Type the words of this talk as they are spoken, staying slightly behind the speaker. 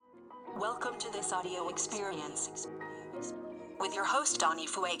Welcome to this audio experience with your host, Donnie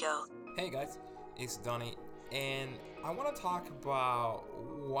Fuego. Hey guys, it's Donnie, and I want to talk about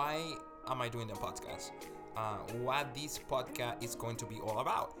why am I doing the podcast, what this podcast is going to be all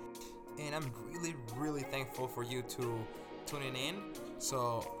about. And I'm really thankful for you to tuning in.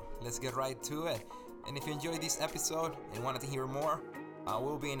 So let's get right to it. And if you enjoyed this episode and wanted to hear more,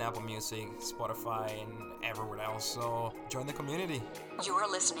 we'll be in Apple Music, Spotify, and everywhere else. So join the community. You are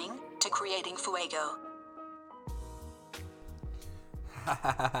listening to Creating Fuego.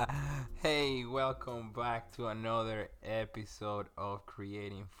 Hey, welcome back to another episode of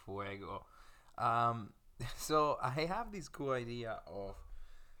Creating Fuego. So I have this cool idea of,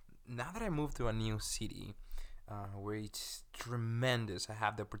 now that I moved to a new city, where it's tremendous, I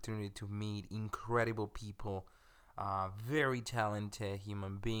have the opportunity to meet incredible people, very talented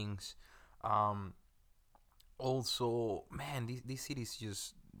human beings. Also, man, this city is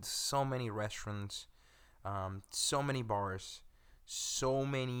just so many restaurants, so many bars, so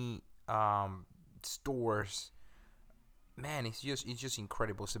many stores. Man, it's just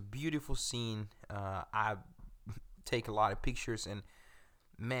incredible. It's a beautiful scene. I take a lot of pictures, and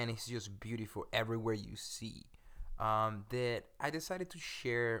man, it's just beautiful everywhere you see. That I decided to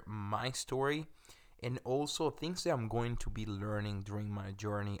share my story and also things that I'm going to be learning during my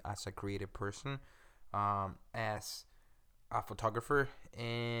journey as a creative person, as a photographer,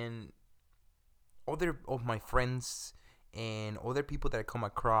 and other of my friends and other people that I come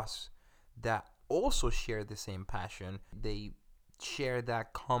across that also share the same passion. They share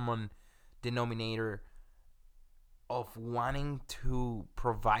that common denominator of wanting to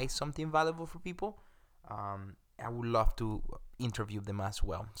provide something valuable for people. I would love to interview them as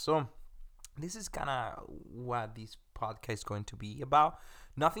well. So this is kind of what this podcast is going to be about.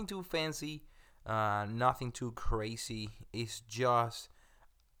 Nothing too fancy, nothing too crazy. It's just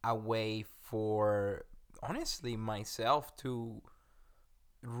a way for, honestly, myself to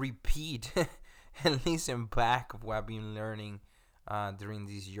repeat and listen back of what I've been learning during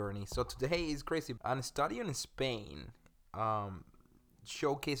this journey. So today is crazy. A study in Spain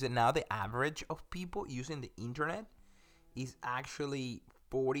showcased that now the average of people using the internet is actually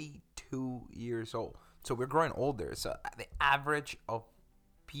 42 years old. So we're growing older. So the average of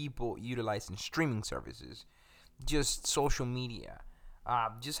people utilizing streaming services, just social media,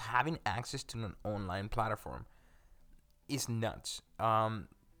 just having access to an online platform is nuts.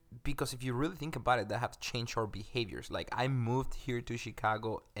 Because if you really think about it, that have changed our behaviors. Like, I moved here to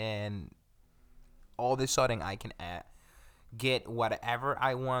Chicago, and all of a sudden I can get whatever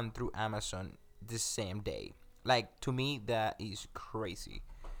I want through Amazon the same day. Like, to me, that is crazy.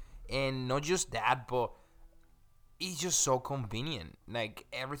 And not just that, but it's just so convenient. Like,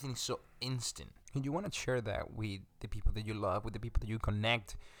 everything is so instant. And you want to share that with the people that you love, with the people that you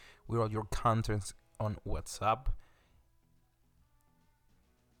connect with all your contents on WhatsApp.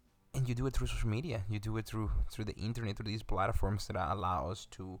 And you do it through social media. You do it through the internet, through these platforms that allow us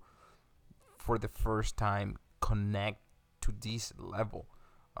to, for the first time, connect to this level.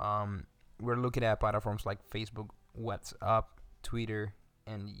 We're looking at platforms like Facebook, WhatsApp, Twitter,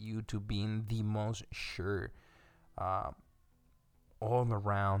 and YouTube being the most shared all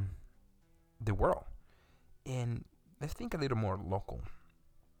around the world. And let's think a little more local.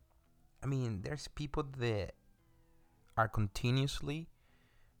 I mean, there's people that are continuously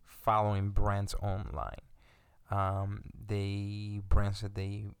following brands online. Brands that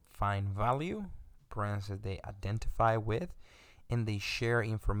they find value, brands that they identify with, and they share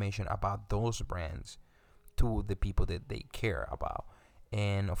information about those brands to the people that they care about.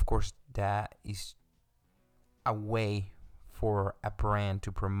 And of course, that is a way for a brand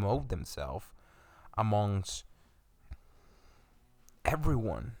to promote themselves amongst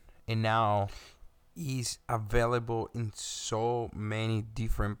everyone. And now is available in so many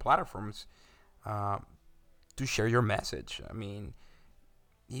different platforms to share your message. I mean,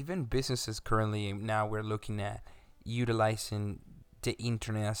 even businesses currently, now we're looking at utilizing the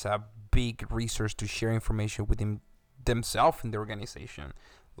internet as a big resource to share information within themselves in the organization,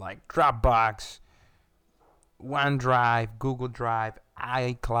 like Dropbox, OneDrive, Google Drive,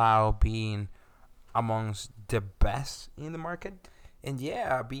 iCloud being amongst the best in the market. And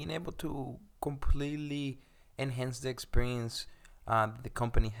yeah, being able to completely enhance the experience the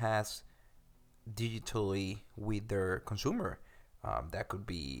company has digitally with their consumer. That could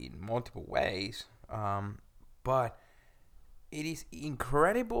be in multiple ways. But it is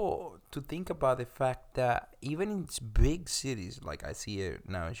incredible to think about the fact that even in big cities, like I see it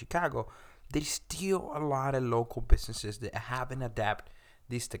now in Chicago, there's still a lot of local businesses that haven't adapted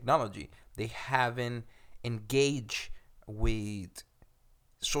this technology. They haven't engaged with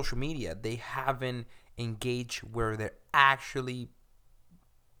social media. They haven't engaged where they're actually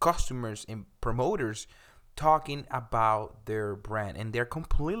customers and promoters talking about their brand, and they're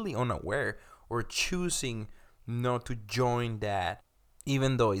completely unaware or choosing not to join that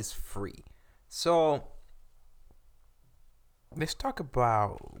even though it's free. So let's talk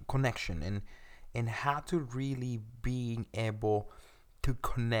about connection and how to really being able to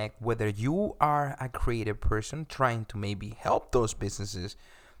connect, whether you are a creative person trying to maybe help those businesses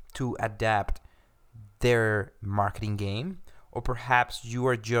to adapt their marketing game, or perhaps you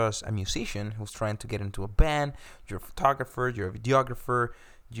are just a musician who's trying to get into a band, you're a photographer, you're a videographer,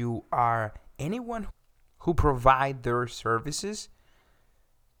 you are anyone who provide their services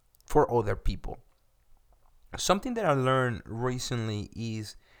for other people. Something that I learned recently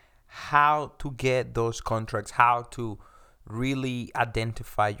is how to get those contracts, how to really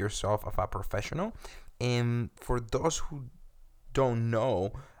identify yourself as a professional. And for those who don't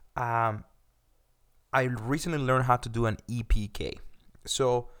know, I recently learned how to do an EPK.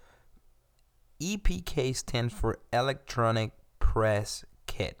 So EPK stands for Electronic Press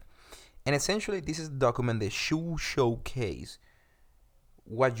Kit. And essentially, this is a document that should showcase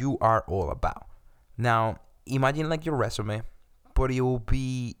what you are all about. Now, imagine like your resume, but it will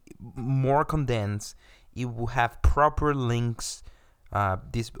be more condensed. It will have proper links.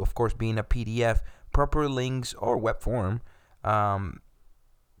 This, of course, being a PDF, proper links or web form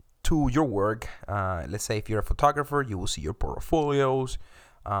to your work. Let's say if you're a photographer, you will see your portfolios.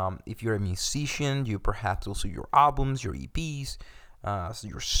 If you're a musician, you perhaps will see your albums, your EPs, so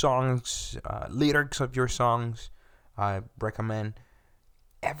your songs, lyrics of your songs. I recommend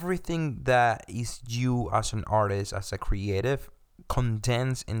everything that is you as an artist, as a creative,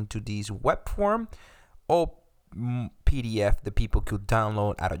 condensed into this web form or PDF that people could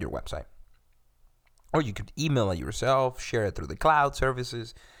download out of your website. Or you could email it yourself, share it through the cloud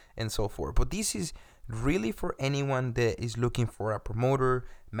services, and so forth. But this is really for anyone that is looking for a promoter,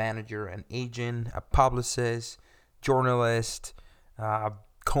 manager, an agent, a publicist, journalist,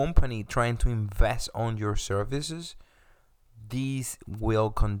 company trying to invest on your services. These will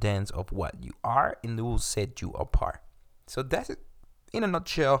condense of what you are and they will set you apart. So that's it. In a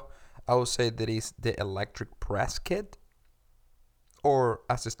nutshell, I would say that is the Electric Press Kit, or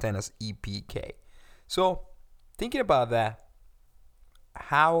as it stands as EPK. So thinking about that,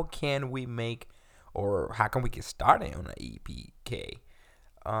 how can we make, or how can we get started on an EPK?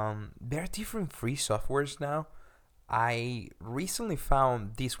 There are different free softwares now. I recently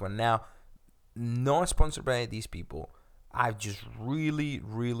found this one. Now, not sponsored by these people. I just really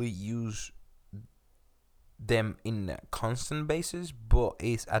use them in a constant basis, but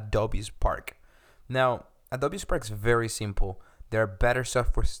it's Adobe Spark. Now, Adobe Spark is very simple. There are better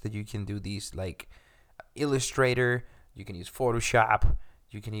softwares that you can do these, like Illustrator. You can use Photoshop.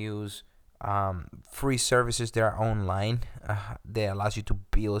 You can use free services that are online that allows you to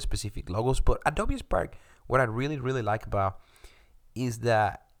build specific logos. But Adobe Spark, what I really like about is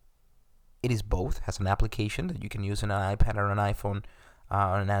that it is both. Has an application that you can use on an iPad or an iPhone,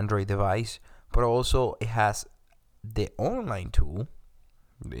 on an Android device, but also it has the online tool,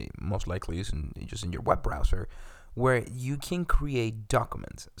 most likely using just in your web browser, where you can create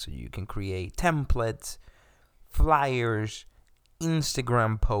documents. So you can create templates, flyers,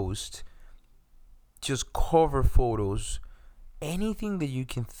 Instagram posts, just cover photos, anything that you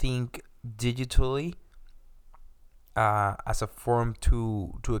can think digitally as a form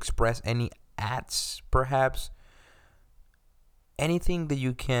to express any ads, perhaps anything that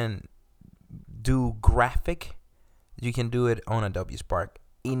you can do graphic, you can do it on Adobe Spark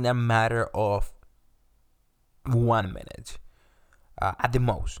in a matter of 1 minute at the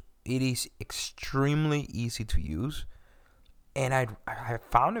most. It is extremely easy to use, and I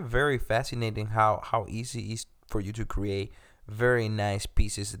found it very fascinating how easy it is for you to create very nice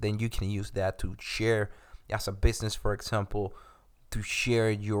pieces. Then you can use that to share as a business, for example, to share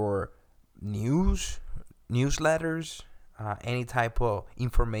your newsletters, any type of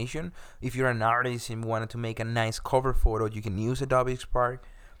information. If you're an artist and wanted to make a nice cover photo, you can use Adobe Spark.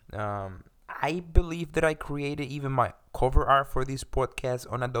 I believe that I created even my cover art for this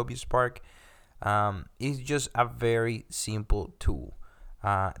podcast on Adobe Spark. It's just a very simple tool.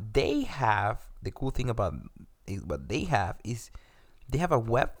 They have, the cool thing about what they have is they have a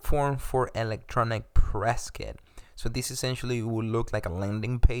web form for Electronic Press Kit. So this essentially will look like a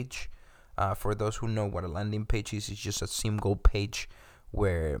landing page. For those who know what a landing page is, it's just a single page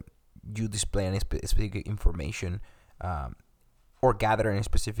where you display any specific information or gather any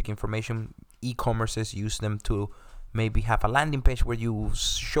specific information. E-commerces use them to maybe have a landing page where you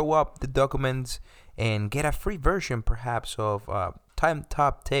show up the documents and get a free version perhaps of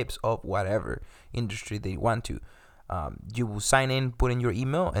top tips of whatever industry they want to. You will sign in, put in your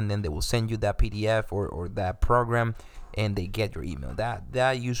email, and then they will send you that PDF or that program, and they get your email.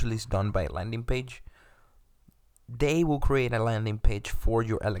 That usually is done by a landing page. They will create a landing page for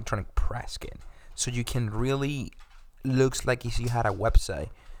your electronic press kit, so you can really looks like if you had a website,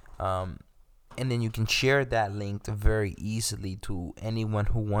 and then you can share that link very easily to anyone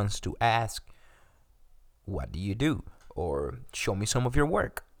who wants to ask, what do you do? Or show me some of your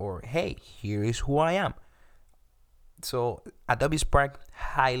work, or hey, here is who I am. So Adobe Spark,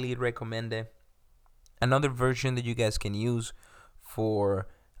 highly recommended. Another version that you guys can use for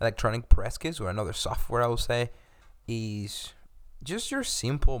electronic press kits, or another software I would say, is just your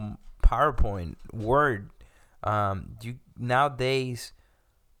simple PowerPoint, Word. You nowadays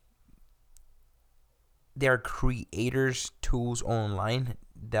there are creators tools online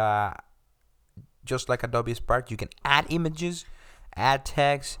that, just like Adobe Spark, you can add images, add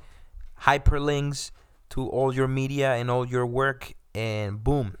text, hyperlinks to all your media and all your work, and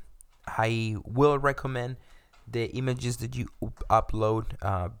boom. I will recommend the images that you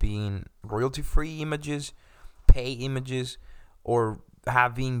upload being royalty-free images, pay images, or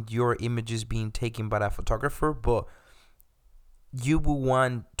having your images being taken by a photographer, but you will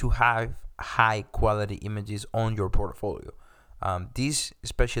want to have high quality images on your portfolio. These,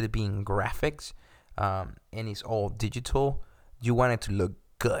 especially being graphics, and it's all digital, you want it to look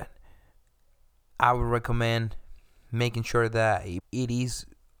good. I would recommend making sure that it is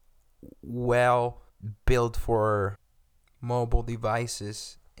well built for mobile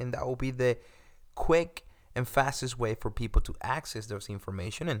devices, and that will be the quick and fastest way for people to access those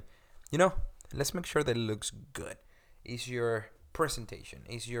information. And let's make sure that it looks good. It's your presentation,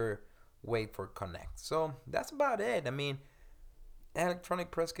 it's your way for connect. So that's about it. I mean, electronic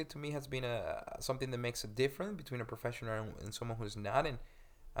press kit to me has been something that makes a difference between a professional and someone who's not, and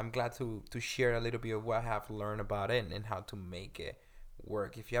I'm glad to share a little bit of what I have learned about it and how to make it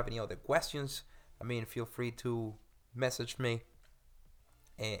work. If you have any other questions, feel free to message me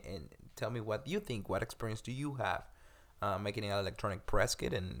and tell me what you think. What experience do you have making an electronic press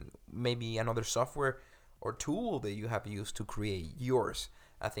kit, and maybe another software or tool that you have used to create yours.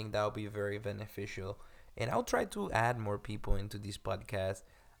 I think that will be very beneficial. And I'll try to add more people into this podcast,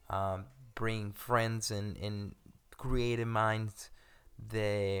 bring friends and creative minds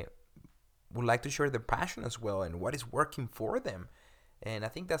that would like to share their passion as well and what is working for them. And I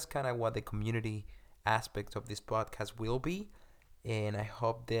think that's kind of what the community aspect of this podcast will be. And I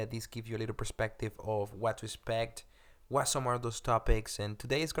hope that this gives you a little perspective of what to expect, what some are those topics. And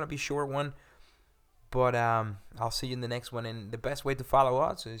today is going to be a short one, but I'll see you in the next one. And the best way to follow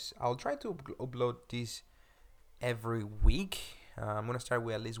us is I'll try to upload this every week. I'm going to start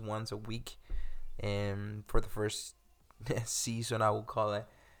with at least once a week. And for the first season, I will call it.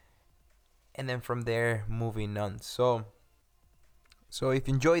 And then from there, moving on. So if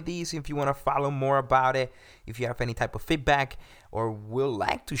you enjoyed these, if you want to follow more about it, if you have any type of feedback or will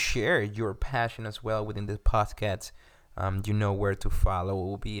like to share your passion as well within the podcast, you know where to follow. It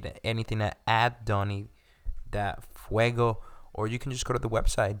will be anything at Donny.Fuego, or you can just go to the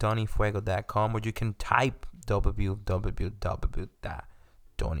website, donnyfuego.com, or you can type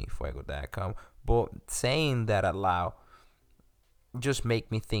www.donnyfuego.com. But saying that out loud just make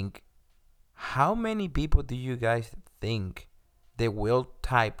me think, how many people do you guys think they will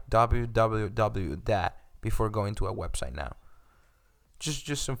type www that before going to a website now?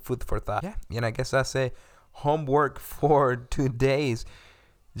 Just some food for thought. Yeah, and I guess that's a homework for 2 days.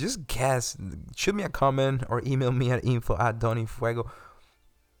 Just guess. Shoot me a comment or email me at info@donnyfuego.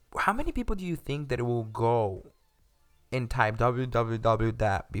 How many people do you think that it will go and type www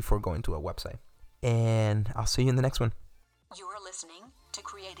that before going to a website? And I'll see you in the next one. You are listening to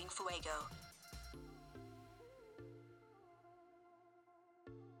Creating Fuego.